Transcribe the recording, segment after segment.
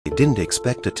didn't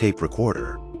expect a tape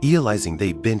recorder. Realizing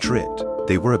they'd been tricked,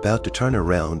 they were about to turn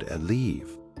around and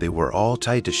leave. They were all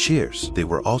tied to shears.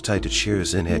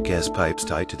 And had gas pipes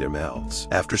tied to their mouths.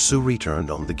 After Suri turned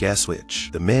on the gas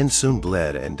switch, the men soon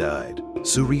bled and died.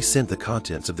 Suri sent the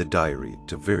contents of the diary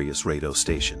to various radio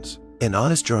stations. An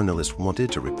honest journalist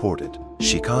wanted to report it.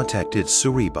 She contacted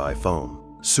Suri by phone.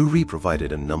 Suri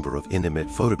provided a number of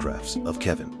intimate photographs of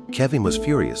Kevin. Kevin was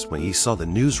furious when he saw the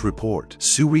news report.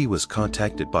 Suri was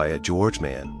contacted by a George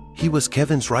man. He was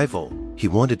Kevin's rival. He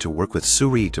wanted to work with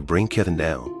Suri to bring Kevin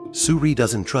down. Suri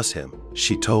doesn't trust him.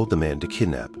 She told the man to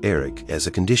kidnap Eric as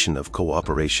a condition of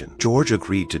cooperation. George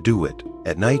agreed to do it.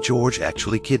 At night, George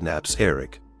actually kidnaps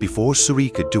Eric. Before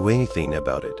Suri could do anything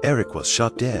about it, Eric was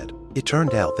shot dead. It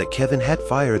turned out that Kevin had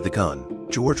fired the gun.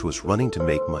 George was running to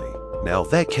make money. Now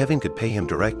that Kevin could pay him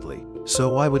directly,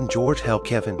 so why wouldn't George help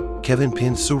Kevin? Kevin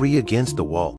pinned Suri against the wall.